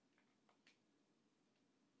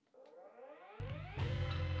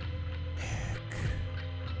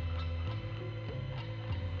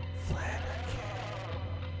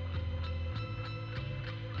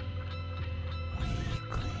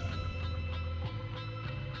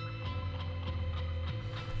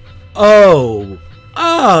Oh,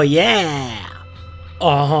 oh yeah.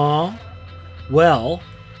 Uh-huh. Well,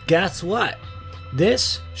 guess what?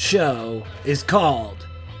 This show is called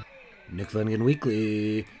Nick Flanagan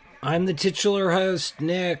Weekly. I'm the titular host,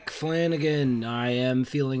 Nick Flanagan. I am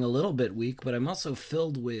feeling a little bit weak, but I'm also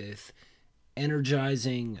filled with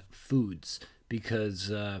energizing foods because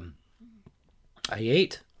I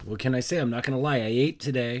ate. What can I say? I'm not going to lie. I ate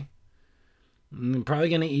today. I'm probably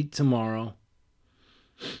going to eat tomorrow.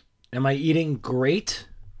 Am I eating great?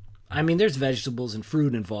 I mean, there's vegetables and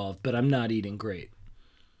fruit involved, but I'm not eating great.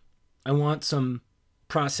 I want some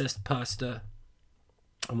processed pasta.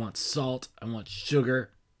 I want salt. I want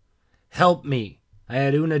sugar. Help me. I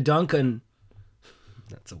had Una Duncan.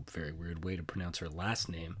 That's a very weird way to pronounce her last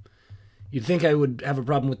name. You'd think I would have a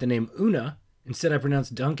problem with the name Una. Instead, I pronounce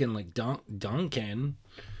Duncan like Duncan.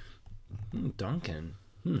 Duncan.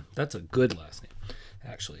 That's a good last name.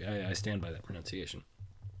 Actually, I stand by that pronunciation.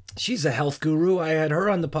 She's a health guru. I had her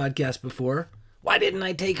on the podcast before. Why didn't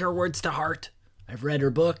I take her words to heart? I've read her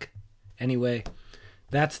book. Anyway,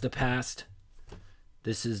 that's the past.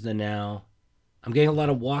 This is the now. I'm getting a lot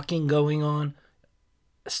of walking going on.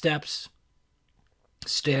 Steps,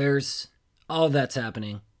 stairs, all of that's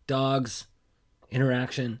happening. Dogs,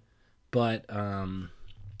 interaction. But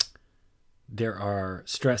there are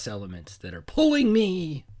stress elements that are pulling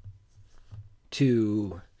me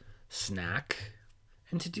to snack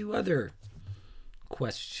and to do other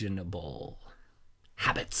questionable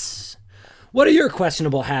habits. What are your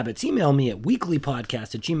questionable habits? Email me at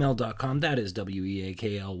weeklypodcast@gmail.com. That is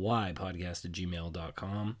WEAKLY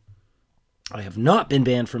podcast@gmail.com. I have not been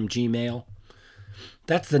banned from Gmail.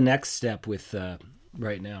 That's the next step with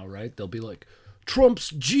right now, right? They'll be like,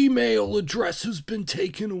 Trump's Gmail address has been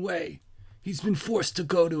taken away. He's been forced to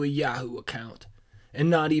go to a Yahoo account. And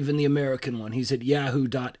not even the American one. He's at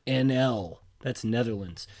yahoo.nl. That's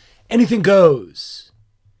Netherlands. Anything goes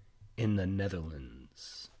in the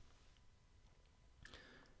Netherlands.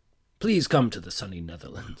 Please come to the sunny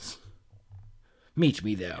Netherlands. Meet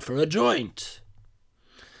me there for a joint.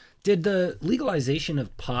 Did the legalization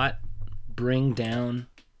of pot bring down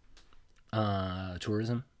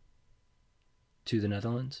tourism to the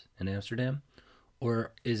Netherlands and Amsterdam?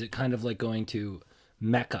 Or is it kind of like going to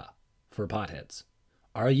Mecca for potheads?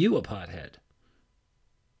 Are you a pothead?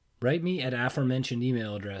 Write me at aforementioned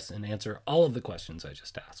email address and answer all of the questions I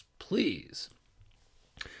just asked, please.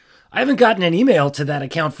 I haven't gotten an email to that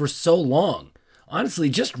account for so long. Honestly,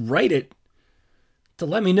 just write it to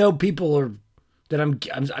let me know people are that I'm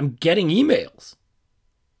getting emails.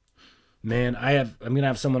 Man, I'm gonna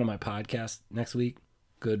have someone on my podcast next week.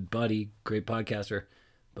 Good buddy, great podcaster,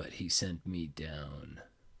 but he sent me down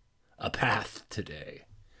a path today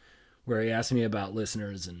where he asked me about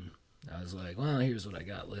listeners, and I was like, well, here's what I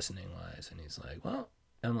got listening-wise. And he's like, well,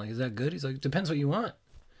 I'm like, is that good? He's like, depends what you want.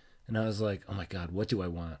 And I was like, oh my God, what do I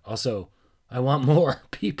want? Also, I want more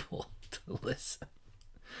people to listen.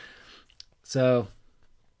 So,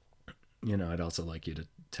 I'd also like you to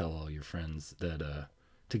tell all your friends that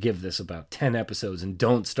to give this about 10 episodes and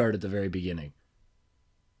don't start at the very beginning.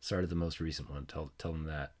 Start at the most recent one. Tell them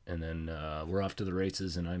that. And then we're off to the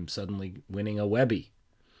races, and I'm suddenly winning a Webby.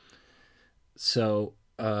 So,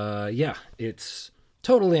 yeah, it's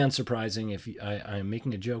totally unsurprising if I'm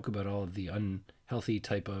making a joke about all of the unhealthy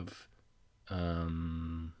type of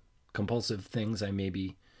compulsive things I may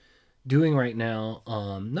be doing right now,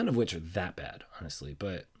 none of which are that bad, honestly.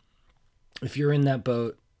 But if you're in that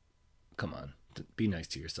boat, come on, be nice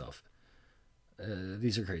to yourself.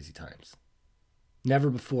 These are crazy times.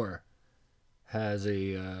 Never before has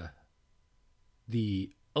the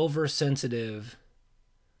oversensitive,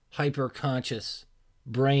 hyper-conscious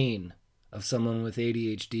brain of someone with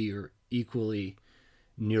ADHD or equally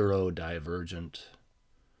neurodivergent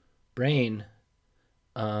brain,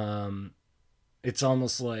 it's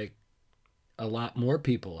almost like a lot more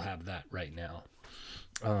people have that right now.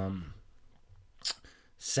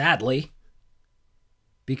 Sadly,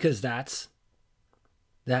 because that's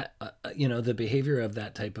that, the behavior of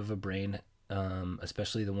that type of a brain,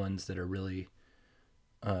 especially the ones that are really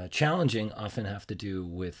challenging, often have to do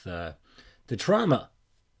with the trauma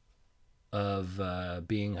of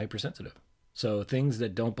being hypersensitive. So things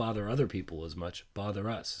that don't bother other people as much bother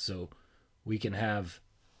us. So we can have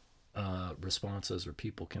responses, or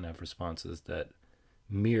people can have responses that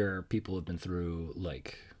mirror people have been through,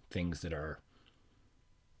 like things that are,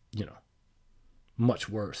 much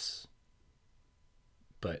worse.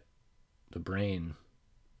 But the brain,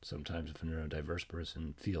 sometimes if a neurodiverse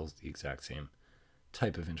person feels the exact same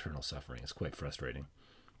type of internal suffering. It's quite frustrating.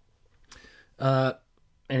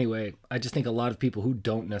 Anyway, I just think a lot of people who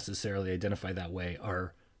don't necessarily identify that way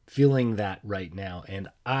are feeling that right now, and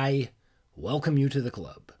I welcome you to the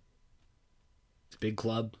club. It's a big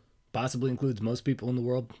club, possibly includes most people in the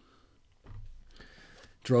world.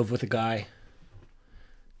 Drove with a guy,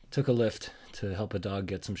 took a lift to help a dog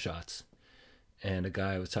get some shots, and a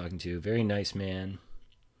guy I was talking to, very nice man.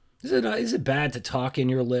 Is it bad to talk in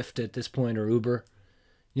your Lyft at this point, or Uber?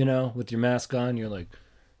 You know, with your mask on, you're like,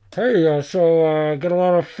 "Hey, get a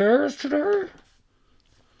lot of fares today?"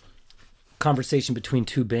 Conversation between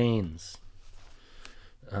two Banes.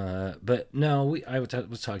 But no, I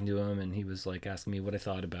was talking to him, and he was like asking me what I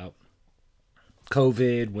thought about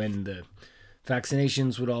COVID, when the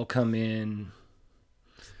vaccinations would all come in,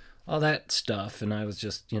 all that stuff. And I was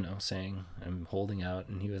just, saying I'm holding out.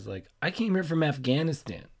 And he was like, I came here from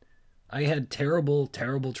Afghanistan. I had terrible,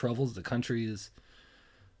 terrible troubles. The country has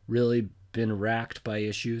really been racked by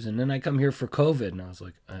issues. And then I come here for COVID. And I was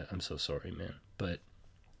like, I'm so sorry, man. But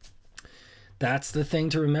that's the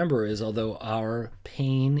thing to remember, is although our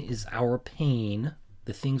pain is our pain,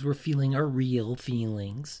 the things we're feeling are real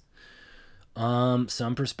feelings.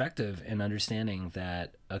 Some perspective and understanding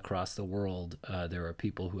that across the world, there are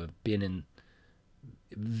people who have been in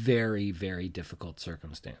very, very difficult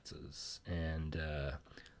circumstances and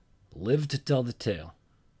live to tell the tale,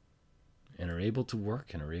 and are able to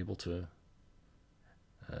work and are able to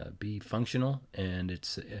be functional. And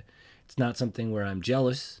it's not something where I'm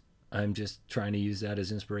jealous. I'm just trying to use that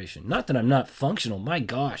as inspiration. Not that I'm not functional. My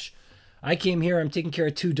gosh, I came here. I'm taking care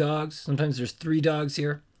of 2 dogs. Sometimes there's 3 dogs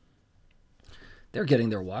here. They're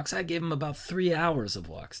getting their walks. I gave them about 3 hours of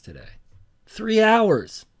walks today. 3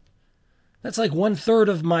 hours. That's like 1/3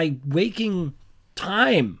 of my waking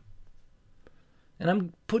time. And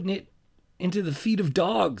I'm putting it into the feet of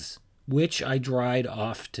dogs, which I dried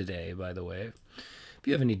off today, by the way. If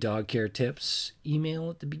you have any dog care tips, email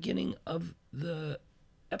at the beginning of the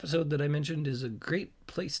episode that I mentioned is a great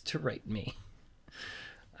place to write me.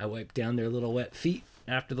 I wipe down their little wet feet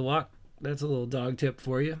after the walk. That's a little dog tip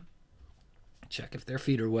for you. Check if their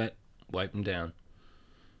feet are wet, wipe them down.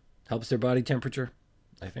 Helps their body temperature,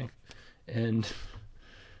 I think, and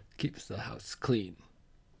keeps the house clean.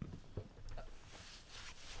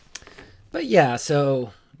 But yeah,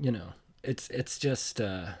 so, it's just,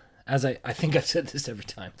 as I think I've said this every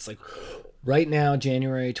time, it's like right now,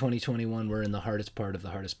 January 2021, we're in the hardest part of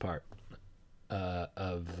the hardest part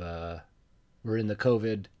we're in the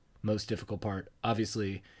COVID most difficult part.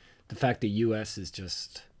 Obviously, the fact the U.S. is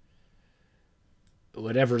just,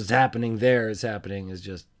 whatever's happening there is happening is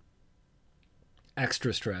just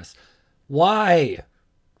extra stress. Why?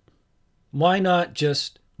 Why not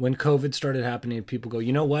just, when COVID started happening, people go,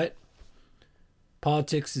 you know what?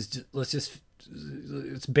 Politics is just,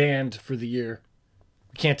 it's banned for the year.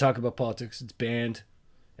 We can't talk about politics. It's banned.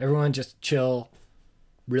 Everyone just chill.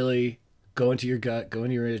 Really go into your gut, go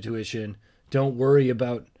into your intuition. Don't worry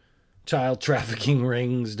about child trafficking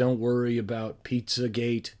rings. Don't worry about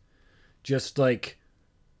Pizzagate. Just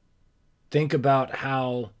think about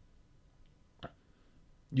how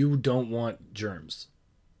you don't want germs.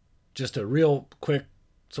 Just a real quick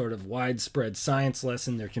sort of widespread science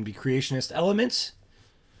lesson. There can be creationist elements,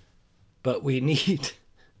 but we need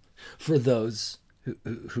for those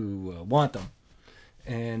who want them.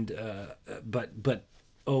 And but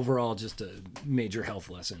overall, just a major health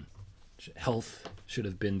lesson. Health should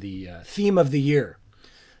have been the theme of the year,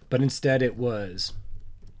 but instead it was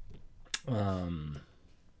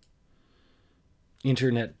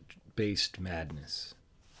internet-based madness.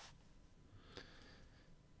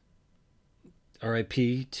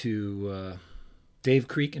 R.I.P. to Dave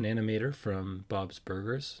Creek, an animator from Bob's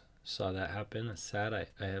Burgers. Saw that happen. It's sad. I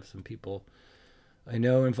have some people I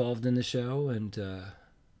know involved in the show, and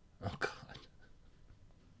oh God.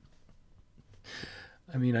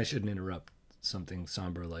 I mean, I shouldn't interrupt something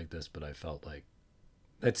somber like this, but I felt like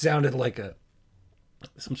it sounded like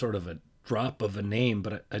some sort of a drop of a name,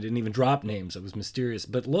 but I didn't even drop names. It was mysterious.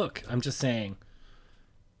 But look, I'm just saying,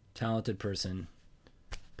 talented person,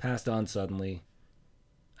 passed on suddenly.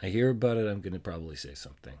 I hear about it, I'm going to probably say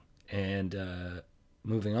something. And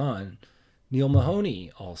moving on, Neil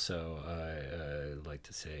Mahoney also, I'd like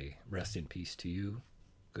to say, rest in peace to you,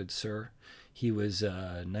 good sir. He was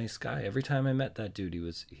a nice guy. Every time I met that dude,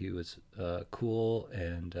 he was cool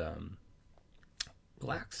and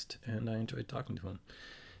relaxed, and I enjoyed talking to him.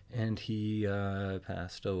 And he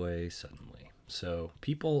passed away suddenly. So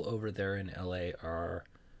people over there in LA are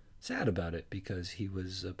sad about it, because he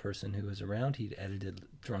was a person who was around. He'd edited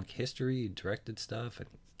Drunk History, directed stuff, and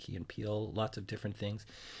Key and Peele, lots of different things.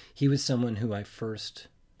 He was someone who I first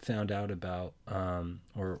found out about,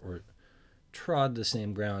 or trod the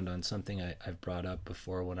same ground on something I've brought up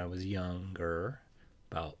before when I was younger,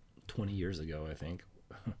 about 20 years ago, I think.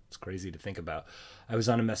 It's crazy to think about. I was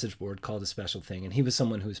on a message board called A Special Thing, and he was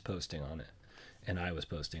someone who was posting on it, and I was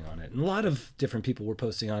posting on it, and a lot of different people were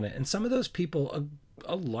posting on it, and some of those people,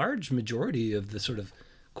 a large majority of the sort of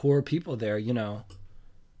core people there,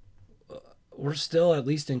 we're still at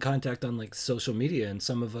least in contact on like social media, and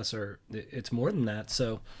some of us are, it's more than that.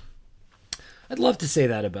 So I'd love to say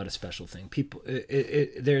that about A Special Thing. People,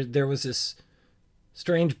 there was this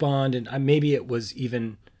strange bond, and maybe it was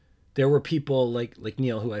even, there were people like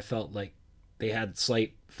Neil who I felt like they had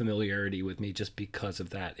slight familiarity with me just because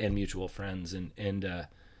of that, and mutual friends, and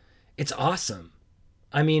it's awesome.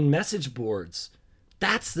 I mean, message boards,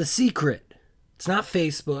 that's the secret. It's not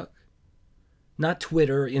Facebook, not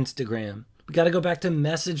Twitter, Instagram. We got to go back to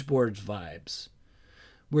message boards vibes,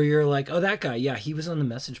 where you're like, oh, that guy, yeah, he was on the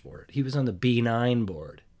message board. He was on the B9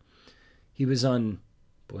 board. He was on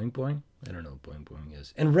Boing Boing. I don't know what Boing Boing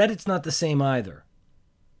is. And Reddit's not the same either.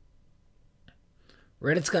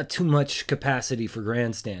 Reddit's got too much capacity for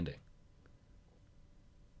grandstanding.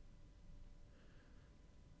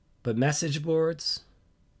 But message boards,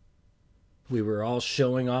 we were all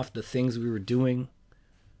showing off the things we were doing.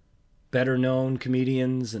 Better known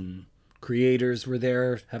comedians and creators were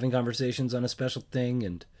there having conversations on A Special Thing,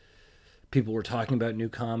 and people were talking about new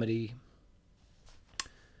comedy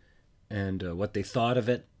and what they thought of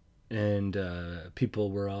it. And people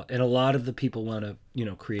were all, and a lot of the people wound up,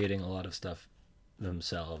 creating a lot of stuff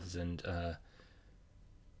themselves, and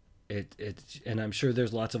and I'm sure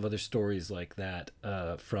there's lots of other stories like that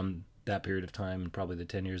from that period of time, and probably the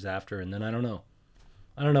 10 years after. And then I don't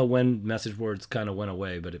know when message boards kind of went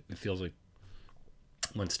away, but it feels like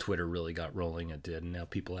once Twitter really got rolling, it did. And now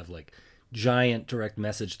people have like giant direct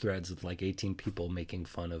message threads with like 18 people making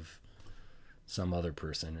fun of some other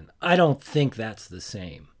person, and I don't think that's the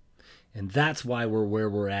same. And that's why we're where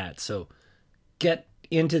we're at. So get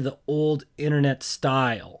into the old internet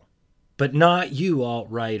style, but not you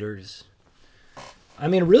alt-righters. I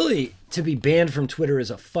mean, really, to be banned from Twitter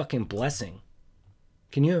is a fucking blessing.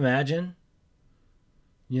 Can you imagine?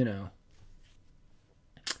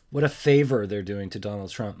 What a favor they're doing to Donald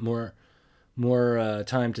Trump. More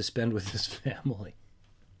time to spend with his family.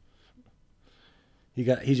 He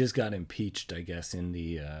just got impeached, I guess, in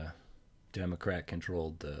the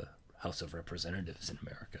Democrat-controlled House of Representatives in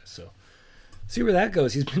America. So see where that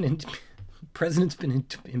goes. President's been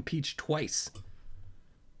impeached twice.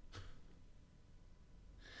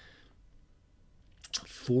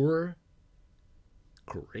 4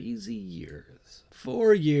 crazy years.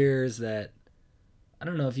 4 years that, I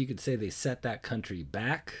don't know if you could say they set that country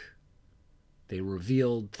back. They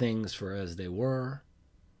revealed things for as they were.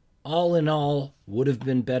 All in all, would have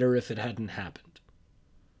been better if it hadn't happened.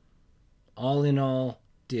 All in all,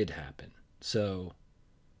 did happen. So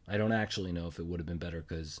I don't actually know if it would have been better,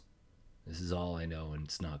 because this is all I know, and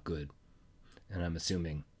it's not good. And I'm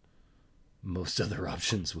assuming most other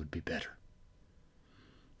options would be better.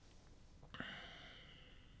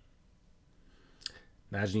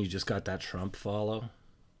 Imagine you just got that Trump follow,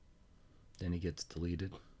 then he gets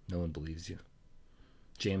deleted. No one believes you.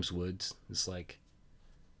 James Woods is like,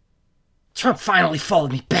 Trump finally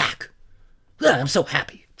followed me back. I'm so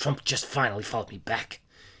happy. Trump just finally followed me back.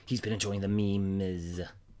 He's been enjoying the memes.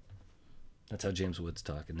 That's how James Woods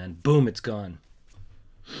talk. And then, boom, it's gone.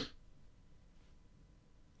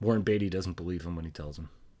 Warren Beatty doesn't believe him when he tells him.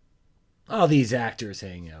 All these actors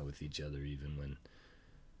hang out with each other, even when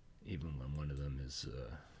one of them is,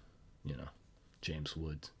 James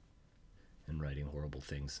Woods, and writing horrible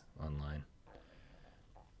things online.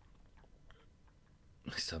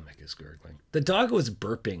 My stomach is gurgling. The dog was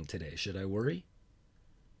burping today. Should I worry?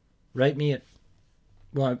 Write me at...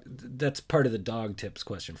 Well, that's part of the dog tips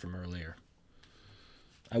question from earlier.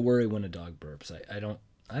 I worry when a dog burps. I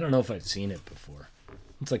don't know if I've seen it before.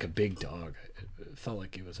 It's like a big dog. It felt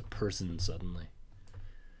like it was a person suddenly.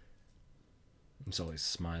 It's always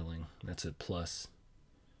smiling. That's a plus.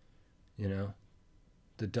 The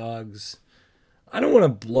dogs... I don't want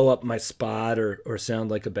to blow up my spot or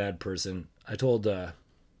sound like a bad person. I told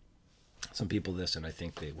some people this, and I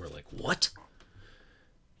think they were like, what?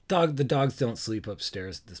 The dogs don't sleep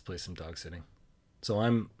upstairs at this place I'm dog sitting. So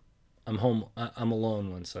I'm home. I'm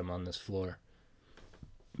alone once I'm on this floor.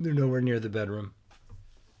 They're nowhere near the bedroom.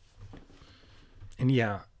 And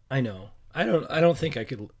yeah, I know. I don't think I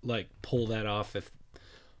could like pull that off if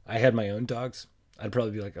I had my own dogs. I'd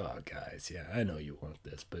probably be like, oh guys, yeah, I know you want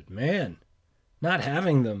this, but man, not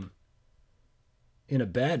having them in a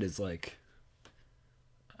bed is like,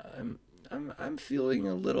 I'm feeling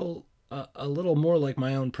a little more like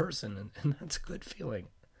my own person, and that's a good feeling.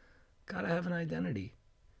 Gotta have an identity.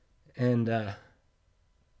 And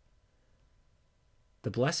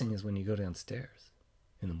The blessing is when you go downstairs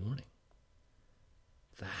in the morning.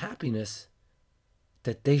 The happiness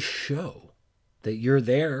that they show, that you're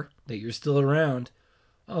there, that you're still around.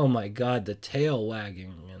 Oh my God, the tail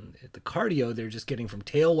wagging and the cardio they're just getting from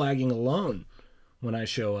tail wagging alone when I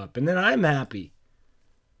show up. And then I'm happy.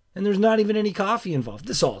 And there's not even any coffee involved.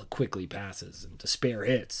 This all quickly passes into spare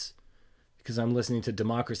hits because I'm listening to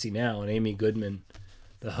Democracy Now! And Amy Goodman,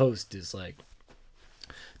 the host, is like,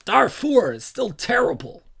 Darfur is still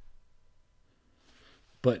terrible.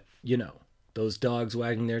 But, you know, those dogs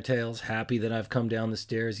wagging their tails, happy that I've come down the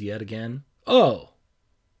stairs yet again. Oh,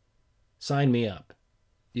 sign me up.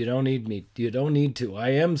 You don't need me. You don't need to. I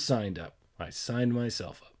am signed up. I signed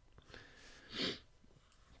myself up.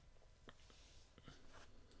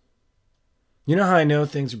 You know how I know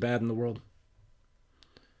things are bad in the world?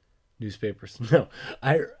 Newspapers. No,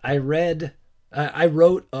 I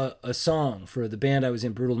wrote a song for the band I was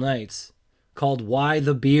in, Brutal Nights, called Why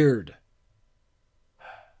the Beard.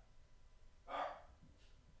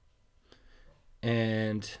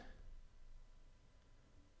 And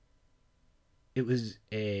it was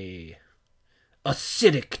a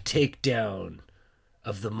acidic takedown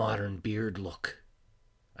of the modern beard look.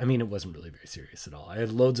 I mean, it wasn't really very serious at all. I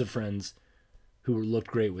had loads of friends who looked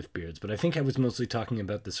great with beards, but I think I was mostly talking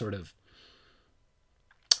about the sort of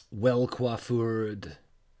well-coiffured,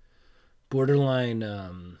 borderline,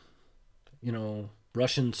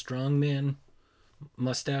 Russian strongman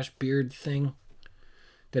mustache beard thing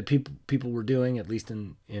that people were doing, at least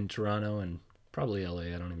in Toronto and probably LA,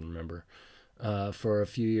 I don't even remember, for a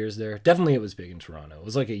few years there. Definitely it was big in Toronto. It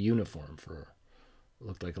was like a uniform for,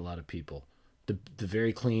 looked like a lot of people. The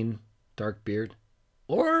very clean, dark beard.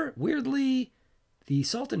 Or, weirdly, the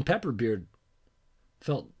salt and pepper beard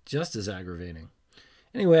felt just as aggravating.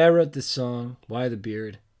 Anyway, I wrote this song, Why the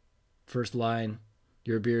Beard? First line,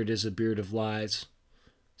 your beard is a beard of lies.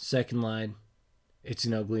 Second line, it's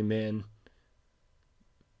an ugly man.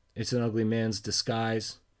 It's an ugly man's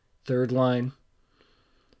disguise. Third line,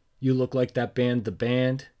 you look like that band, The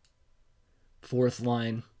Band. Fourth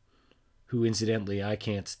line, who incidentally I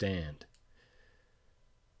can't stand.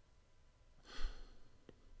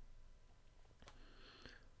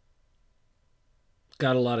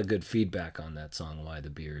 Got a lot of good feedback on that song, Why the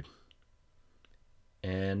Beard.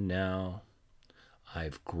 And now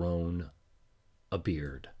I've grown a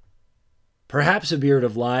beard. Perhaps a beard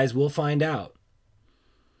of lies, we'll find out.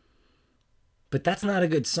 But that's not a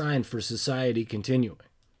good sign for society continuing.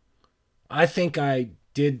 I think I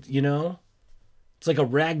did, it's like a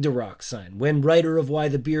Ragnarok sign. When writer of Why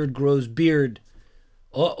the Beard grows beard,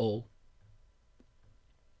 uh-oh.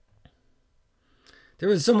 There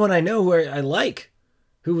was someone I know who I like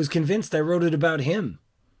who was convinced I wrote it about him.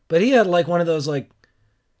 But he had like one of those like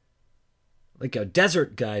a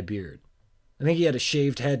desert guy beard. I think he had a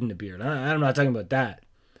shaved head and a beard. I'm not talking about that.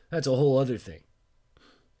 That's a whole other thing.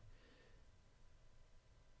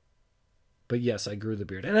 But yes, I grew the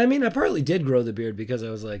beard. And I mean, I partly did grow the beard because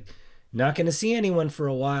I was like, not going to see anyone for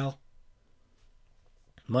a while.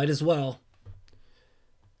 Might as well.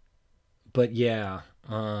 But yeah,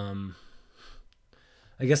 I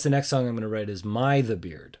guess the next song I'm going to write is My the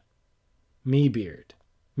Beard. Me beard.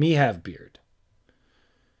 Me have beard.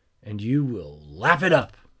 And you will lap it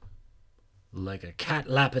up like a cat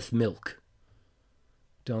lappeth milk.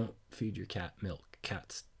 Don't feed your cat milk.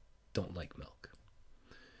 Cats don't like milk.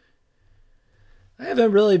 I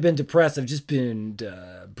haven't really been depressed. I've just been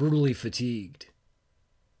brutally fatigued.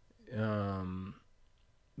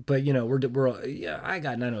 But I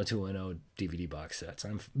got 90210 DVD box sets.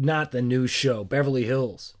 I'm not the new show, Beverly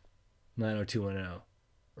Hills 90210,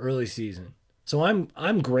 early season. So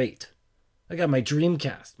I'm great. I got my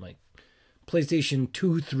Dreamcast, my PlayStation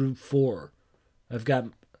 2 through 4. I've got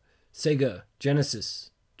Sega,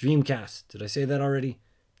 Genesis, Dreamcast. Did I say that already?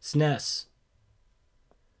 SNES.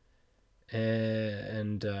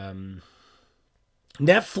 And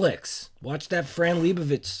Netflix. Watch that Fran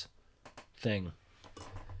Lebowitz thing.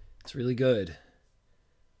 It's really good.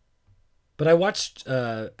 But I watched,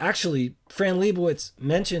 actually, Fran Lebowitz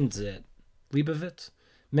mentions it. Lebowitz?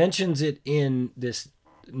 Mentions it in this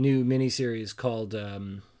new miniseries called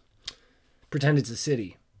Pretend It's a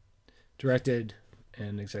City. Directed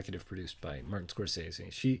and executive produced by Martin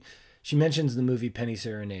Scorsese. She mentions the movie Penny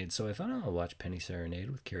Serenade, so I thought, I'll watch Penny Serenade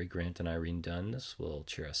with Cary Grant and Irene Dunne. This will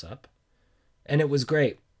cheer us up. And it was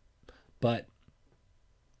great. But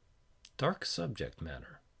dark subject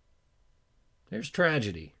matter. There's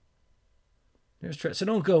tragedy. So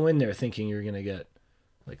don't go in there thinking you're going to get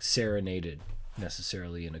like serenaded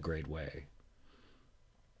necessarily in a great way.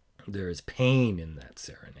 There is pain in that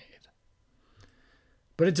serenade.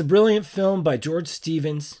 But it's a brilliant film by George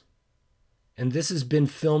Stevens. And this has been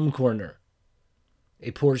Film Corner,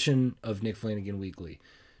 a portion of Nick Flanagan Weekly.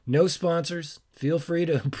 No sponsors. Feel free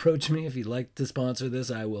to approach me if you'd like to sponsor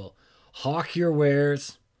this. I will hawk your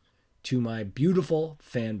wares to my beautiful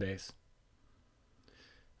fan base.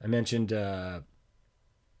 I mentioned how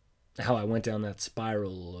I went down that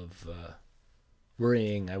spiral of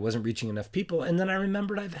worrying I wasn't reaching enough people. And then I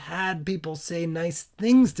remembered I've had people say nice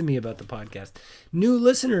things to me about the podcast. New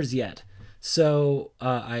listeners yet. So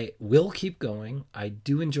I will keep going. I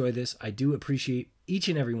do enjoy this. I do appreciate each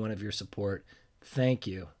and every one of your support. Thank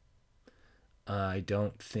you. I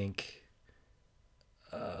don't think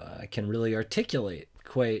I can really articulate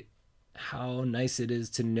quite how nice it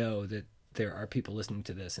is to know that there are people listening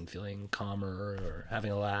to this and feeling calmer or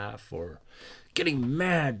having a laugh or getting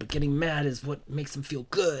mad, but getting mad is what makes them feel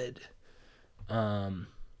good.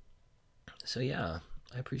 So yeah,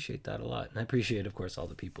 I appreciate that a lot. And I appreciate, of course, all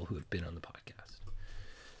the people who have been on the podcast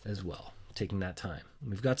as well, taking that time.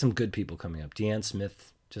 We've got some good people coming up. Deanne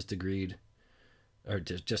Smith just agreed, or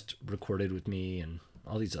just recorded with me, and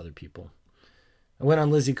all these other people. I went on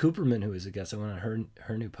Lizzie Cooperman, who was a guest. I went on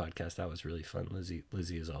her new podcast. That was really fun. Lizzie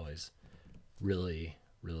is always really,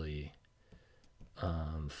 really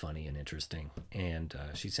funny and interesting. And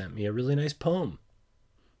she sent me a really nice poem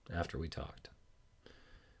after we talked.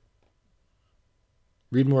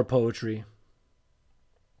 Read more poetry.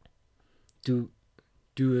 Do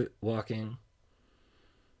it walking.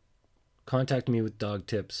 Contact me with dog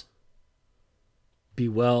tips. Be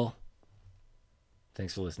well.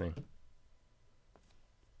 Thanks for listening.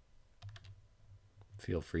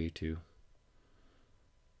 Feel free to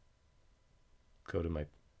go to my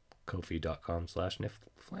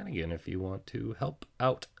ko-fi.com/NickFlanagan if you want to help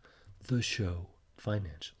out the show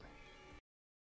financially.